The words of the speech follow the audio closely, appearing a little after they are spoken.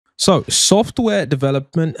So, software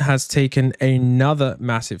development has taken another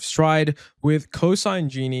massive stride with Cosine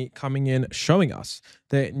GENIE coming in showing us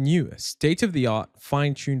their new state of the art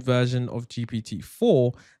fine tuned version of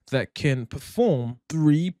GPT-4 that can perform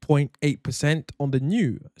 3.8% on the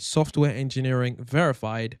new software engineering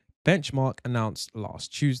verified benchmark announced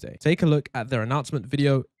last Tuesday. Take a look at their announcement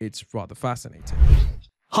video, it's rather fascinating.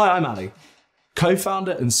 Hi, I'm Ali,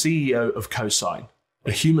 co-founder and CEO of Cosine,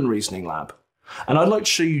 a human reasoning lab. And I'd like to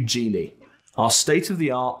show you GENIE, our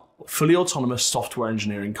state-of-the-art, fully autonomous software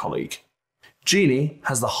engineering colleague. GENIE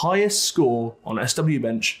has the highest score on SW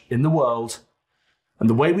Bench in the world, and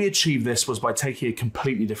the way we achieved this was by taking a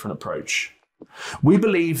completely different approach. We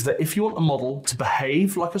believe that if you want a model to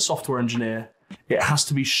behave like a software engineer, it has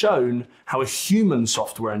to be shown how a human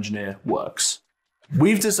software engineer works.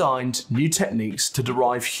 We've designed new techniques to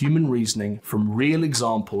derive human reasoning from real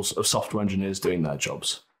examples of software engineers doing their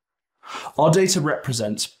jobs. Our data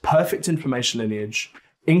represents perfect information lineage,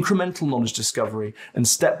 incremental knowledge discovery, and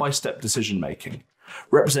step-by-step decision-making,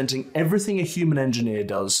 representing everything a human engineer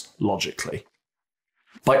does logically.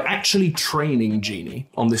 By actually training GENIE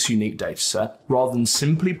on this unique dataset, rather than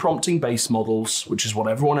simply prompting base models, which is what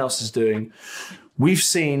everyone else is doing, we've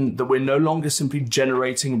seen that we're no longer simply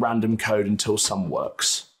generating random code until some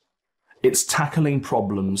works. It's tackling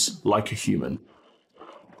problems like a human.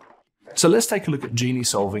 So let's take a look at GENIE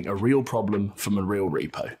solving a real problem from a real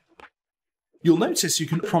repo. You'll notice you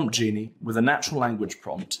can prompt GENIE with a natural language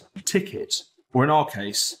prompt, ticket, or in our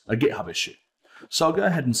case, a GitHub issue. So I'll go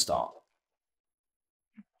ahead and start.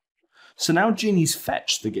 So now GENIE's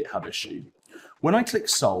fetched the GitHub issue. When I click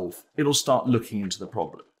solve, it'll start looking into the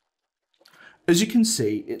problem. As you can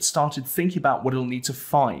see, it started thinking about what it'll need to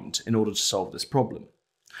find in order to solve this problem.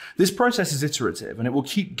 This process is iterative and it will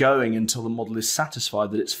keep going until the model is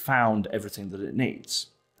satisfied that it's found everything that it needs.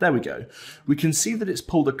 There we go. We can see that it's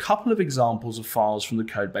pulled a couple of examples of files from the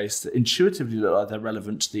codebase that intuitively look like they're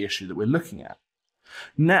relevant to the issue that we're looking at.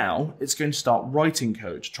 Now it's going to start writing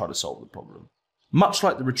code to try to solve the problem. Much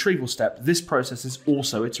like the retrieval step, this process is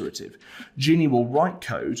also iterative. GENIE will write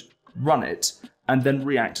code, run it, and then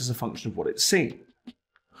react as a function of what it's seen.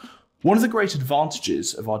 One of the great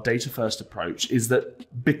advantages of our data-first approach is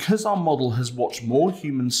that because our model has watched more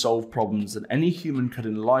humans solve problems than any human could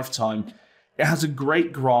in a lifetime, it has a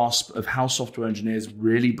great grasp of how software engineers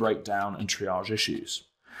really break down and triage issues.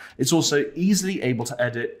 It's also easily able to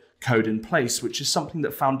edit code in place, which is something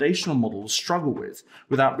that foundational models struggle with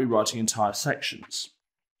without rewriting entire sections.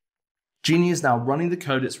 GENIE is now running the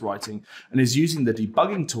code it's writing and is using the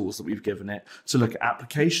debugging tools that we've given it to look at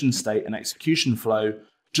application state and execution flow,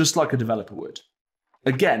 just like a developer would.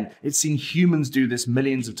 Again, it's seen humans do this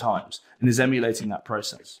millions of times and is emulating that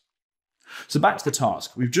process. So back to the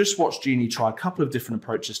task. We've just watched GENIE try a couple of different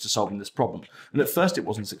approaches to solving this problem, and at first it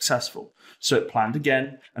wasn't successful. So it planned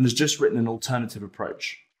again and has just written an alternative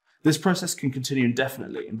approach. This process can continue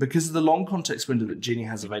indefinitely, and because of the long context window that GENIE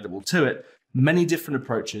has available to it, many different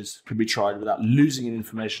approaches can be tried without losing any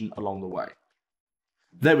information along the way.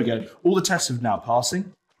 There we go. All the tests are now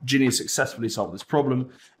passing. GENIE has successfully solved this problem,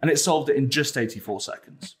 and it solved it in just 84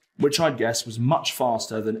 seconds, which I'd guess was much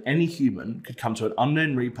faster than any human could come to an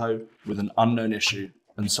unknown repo with an unknown issue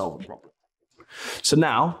and solve a problem. So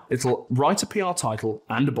now it'll write a PR title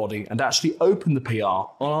and a body and actually open the PR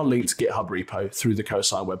on our linked GitHub repo through the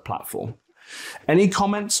Cosine web platform. Any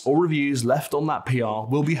comments or reviews left on that PR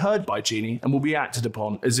will be heard by GENIE and will be acted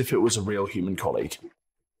upon as if it was a real human colleague.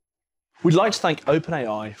 We'd like to thank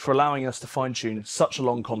OpenAI for allowing us to fine-tune such a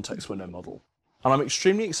long context window model, and I'm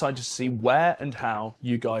extremely excited to see where and how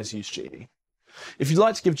you guys use GENIE. If you'd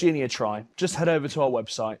like to give GENIE a try, just head over to our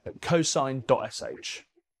website at cosine.sh.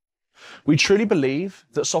 We truly believe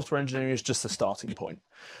that software engineering is just the starting point,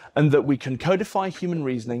 and that we can codify human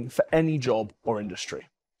reasoning for any job or industry.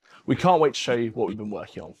 We can't wait to show you what we've been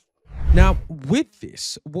working on. Now, with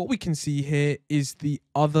this, what we can see here is the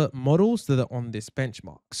other models that are on this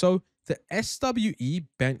benchmark. So the SWE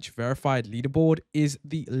Bench Verified Leaderboard is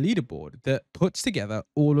the leaderboard that puts together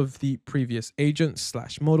all of the previous agents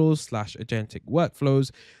 / models / agentic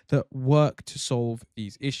workflows that work to solve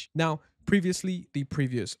these issues. Now, previously, the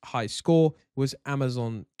previous high score was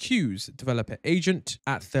Amazon Q's developer agent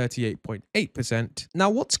at 38.8%. Now,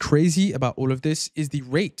 what's crazy about all of this is the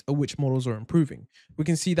rate at which models are improving. We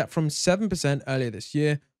can see that from 7% earlier this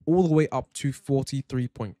year, all the way up to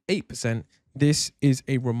 43.8%. This is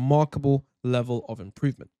a remarkable level of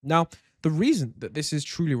improvement. Now, the reason that this is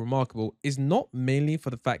truly remarkable is not mainly for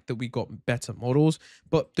the fact that we got better models,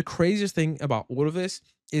 but the craziest thing about all of this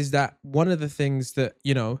is that one of the things that,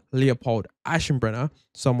 Leopold Aschenbrenner,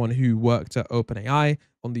 someone who worked at OpenAI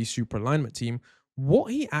on the super alignment team,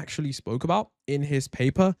 What he actually spoke about in his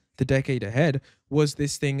paper, The Decade Ahead, was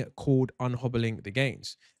this thing called unhobbling the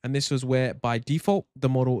gains. And this was where, by default, the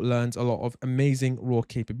model learns a lot of amazing raw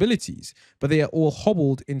capabilities, but they are all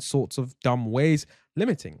hobbled in sorts of dumb ways,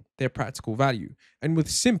 limiting their practical value. And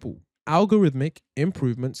with simple, algorithmic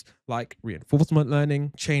improvements like reinforcement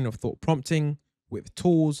learning, chain of thought prompting, with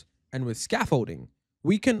tools, and with scaffolding,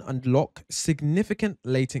 we can unlock significant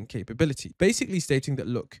latent capability, basically stating that,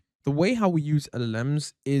 look, the way how we use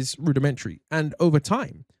LLMs is rudimentary. And over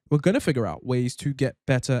time, we're going to figure out ways to get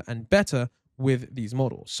better and better with these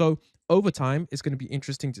models. So over time, it's going to be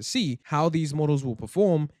interesting to see how these models will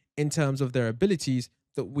perform in terms of their abilities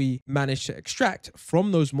that we manage to extract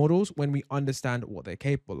from those models when we understand what they're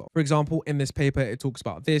capable of. For example, in this paper, it talks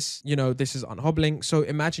about this, this is unhobbling. So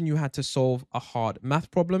imagine you had to solve a hard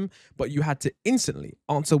math problem, but you had to instantly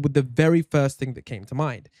answer with the very first thing that came to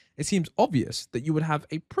mind. It seems obvious that you would have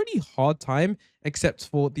a pretty hard time except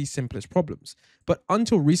for the simplest problems. But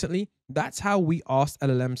until recently, that's how we asked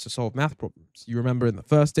LLMs to solve math problems. You remember in the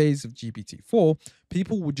first days of GPT-4,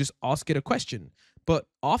 people would just ask it a question. But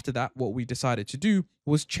after that, what we decided to do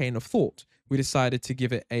was chain of thought. We decided to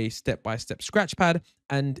give it a step-by-step scratchpad,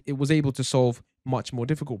 and it was able to solve much more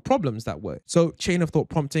difficult problems that way. So chain of thought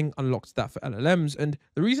prompting unlocked that for LLMs. And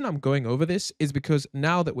the reason I'm going over this is because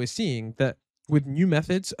now that we're seeing that with new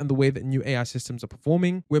methods and the way that new AI systems are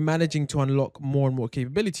performing, we're managing to unlock more and more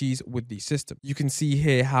capabilities with these systems. You can see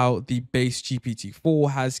here how the base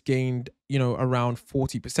GPT-4 has gained, around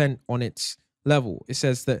 40% on its level. It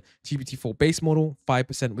says that GPT-4 base model,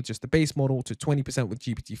 5% with just the base model, to 20% with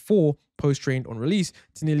GPT-4 post-trained on release,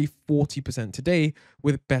 to nearly 40% today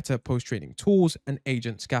with better post-training tools and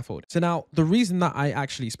agent scaffold. So now, the reason that I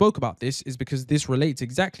actually spoke about this is because this relates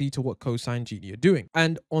exactly to what Cosine GENIE are doing.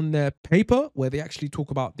 And on their paper, where they actually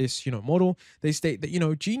talk about this, model, they state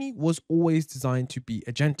that, GENIE was always designed to be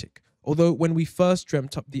agentic. Although when we first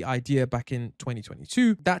dreamt up the idea back in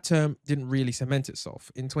 2022, that term didn't really cement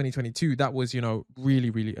itself. In 2022, that was, really,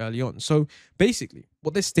 really early on. So basically,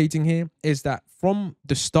 what they're stating here is that from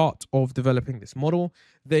the start of developing this model,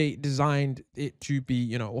 they designed it to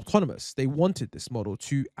be, autonomous. They wanted this model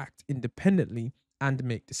to act independently and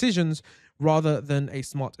make decisions rather than a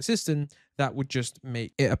smart assistant that would just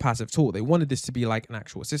make it a passive tool. They wanted this to be like an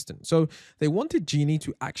actual assistant. So they wanted GENIE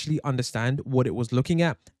to actually understand what it was looking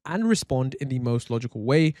at and respond in the most logical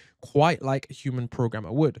way, quite like a human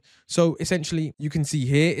programmer would. So essentially, you can see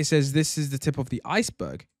here, it says this is the tip of the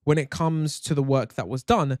iceberg when it comes to the work that was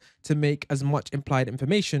done to make as much implied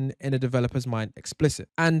information in a developer's mind explicit.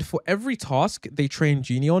 And for every task they trained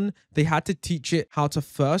GENIE on, they had to teach it how to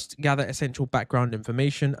first gather essential background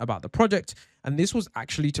information about the project. And this was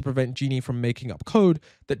actually to prevent GENIE from making up code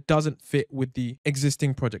that doesn't fit with the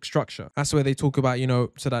existing project structure. That's where they talk about,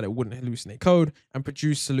 so that it wouldn't hallucinate code and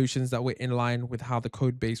produce solutions that were in line with how the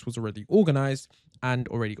code base was already organized and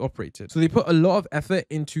already operated. So they put a lot of effort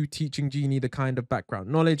into teaching GENIE the kind of background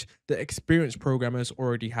knowledge that experienced programmers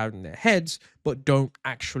already have in their heads, but don't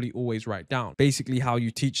actually always write down. Basically how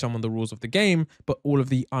you teach someone the rules of the game, but all of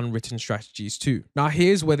the unwritten strategies too. Now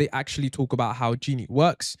here's where they actually talk about how GENIE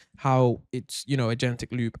works, how its,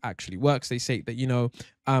 agentic loop actually works. They say that,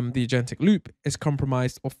 the agentic loop is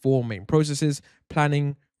comprised of 4 main processes: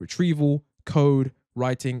 planning, retrieval, code,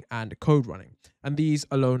 writing, and code running. And these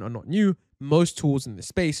alone are not new. Most tools in this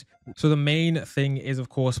space. So the main thing is, of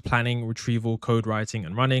course, planning, retrieval, code writing,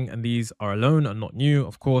 and running. And these are alone and not new.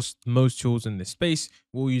 Of course, most tools in this space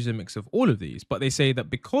will use a mix of all of these. But they say that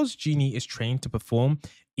because GENIE is trained to perform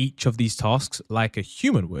each of these tasks like a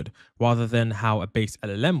human would, rather than how a base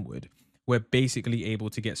LLM would, we're basically able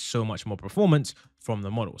to get so much more performance from the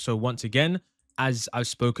model. So once again, as I've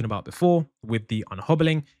spoken about before with the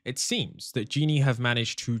unhobbling, it seems that GENIE have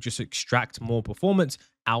managed to just extract more performance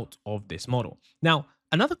out of this model. Now,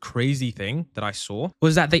 another crazy thing that I saw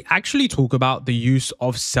was that they actually talk about the use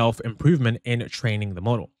of self-improvement in training the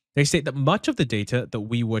model. They state that much of the data that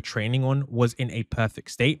we were training on was in a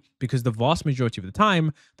perfect state because the vast majority of the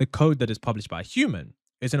time, the code that is published by a human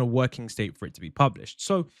is in a working state for it to be published.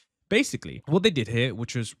 So basically, what they did here,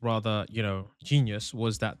 which was rather, genius,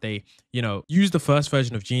 was that they, used the first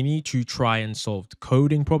version of GENIE to try and solve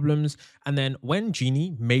coding problems. And then when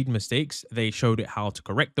GENIE made mistakes, they showed it how to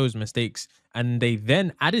correct those mistakes. And they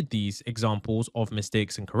then added these examples of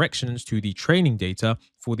mistakes and corrections to the training data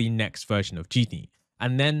for the next version of GENIE.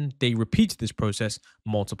 And then they repeated this process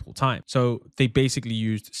multiple times. So they basically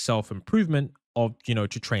used self-improvement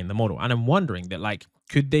to train the model. And I'm wondering that,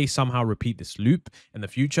 could they somehow repeat this loop in the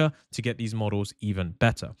future to get these models even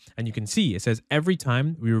better? And you can see it says every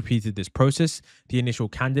time we repeated this process, the initial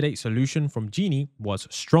candidate solution from GENIE was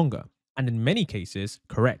stronger. and in many cases,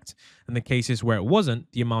 correct. In the cases where it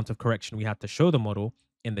wasn't, the amount of correction we had to show the model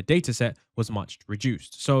in the data set was much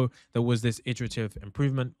reduced. So there was this iterative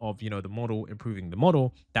improvement of, the model improving the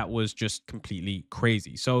model that was just completely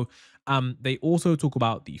crazy. So they also talk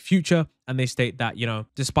about the future, and they state that,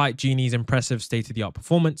 despite Genie's impressive state-of-the-art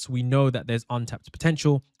performance, we know that there's untapped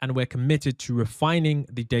potential, and we're committed to refining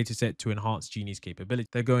the dataset to enhance Genie's capability.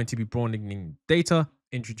 They're going to be broadening data,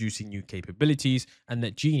 introducing new capabilities, and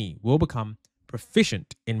that Genie will become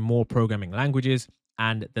proficient in more programming languages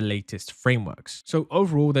and the latest frameworks. So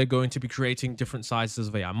overall, they're going to be creating different sizes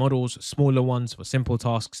of AI models, smaller ones for simple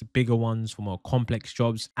tasks, bigger ones for more complex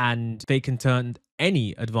jobs, and they can turn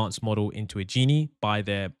any advanced model into a Genie by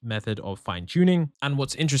their method of fine tuning. And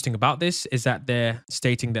what's interesting about this is that they're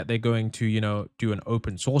stating that they're going to, do an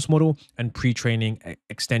open source model and pre-training,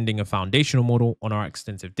 extending a foundational model on our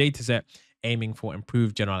extensive data set, aiming for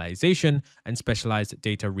improved generalization and specialized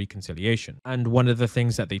data reconciliation. And one of the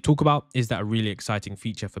things that they talk about is that a really exciting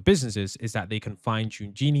feature for businesses is that they can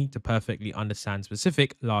fine-tune Genie to perfectly understand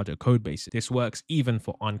specific larger code bases. This works even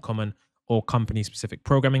for uncommon or company-specific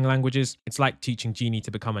programming languages. It's like teaching Genie to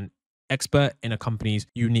become an expert in a company's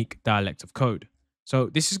unique dialect of code. So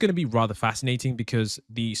this is going to be rather fascinating because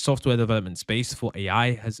the software development space for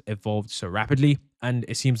AI has evolved so rapidly, and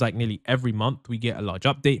it seems like nearly every month we get a large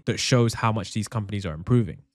update that shows how much these companies are improving.